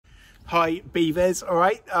Hi, Beavers. All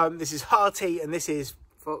right. This is Hearty and this is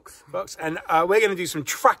Fox. And we're going to do some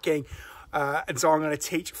tracking. And so I'm going to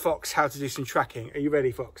teach Fox how to do some tracking. Are you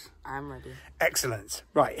ready, Fox? I'm ready. Excellent.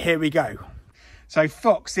 Right, here we go. So,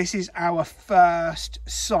 Fox, this is our first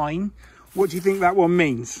sign. What do you think that one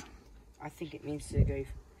means? I think it means to go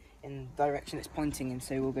in the direction it's pointing in,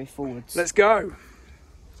 so we'll go forwards. Let's go.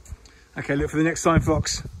 Okay, look for the next sign,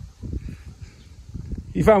 Fox.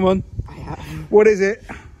 You found one? I have. What is it?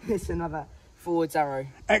 It's another forwards arrow.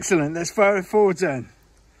 Excellent. Let's fire forward then.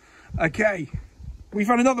 Okay. We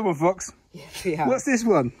found another one, Fox. Yes, we have. What's this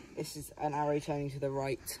one? This is an arrow turning to the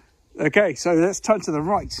right. Okay, so let's turn to the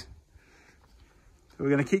right. So we're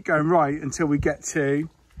going to keep going right until we get to...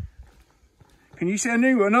 Can you see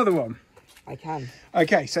another one? I can.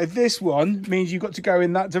 Okay, so this one means you've got to go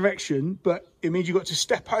in that direction, but it means you've got to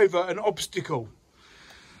step over an obstacle.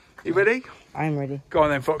 You ready? I'm ready. Go on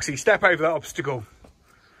then, Foxy. Step over that obstacle.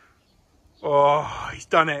 Oh, he's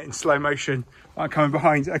done it in slow motion. I'm coming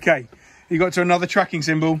behind. Okay, you got to another tracking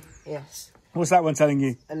symbol. Yes. What's that one telling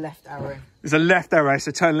you? A left arrow. There's a left arrow, so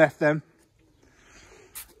turn left then.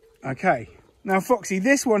 Okay. Now, Foxy,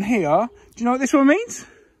 this one here, do you know what this one means?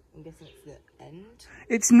 I'm guessing it's the end.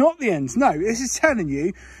 It's not the end. No, this is telling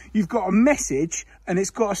you you've got a message, and it's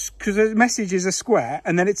got because the message is a square,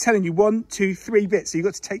 and then it's telling you 1, 2, 3 bits. So you've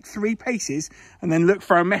got to take 3 paces and then look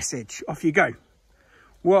for a message. Off you go.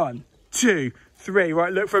 1, 2, 3.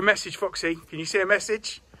 Right, look for a message, Foxy. Can you see a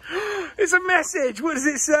message? It's a message. What does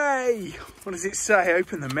it say? What does it say?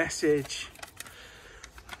 Open the message.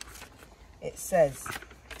 It says,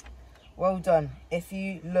 "Well done. If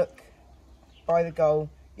you look by the goal,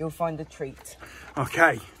 you'll find a treat."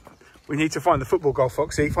 Okay. We need to find the football goal,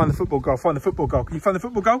 Foxy. Find the football goal. Find the football goal. Can you find the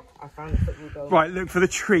football goal? I found the football goal. Right, look for the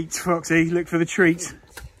treat, Foxy. Look for the treat.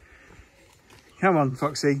 Come on,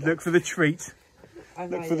 Foxy. Look for the treat.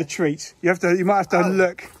 Look for the treat. You might have to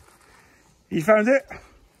look. You found it?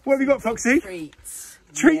 What have you got, Foxy? Treats.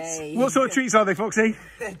 Treats? Yay. What sort of treats are they, Foxy?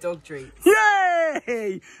 They're dog treats.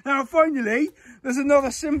 Yay! Now, finally, there's another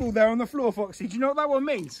symbol there on the floor, Foxy. Do you know what that one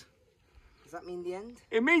means? Does that mean the end?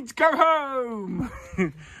 It means go home.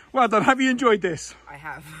 Well done. Have you enjoyed this? I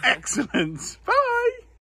have. Excellent. Bye.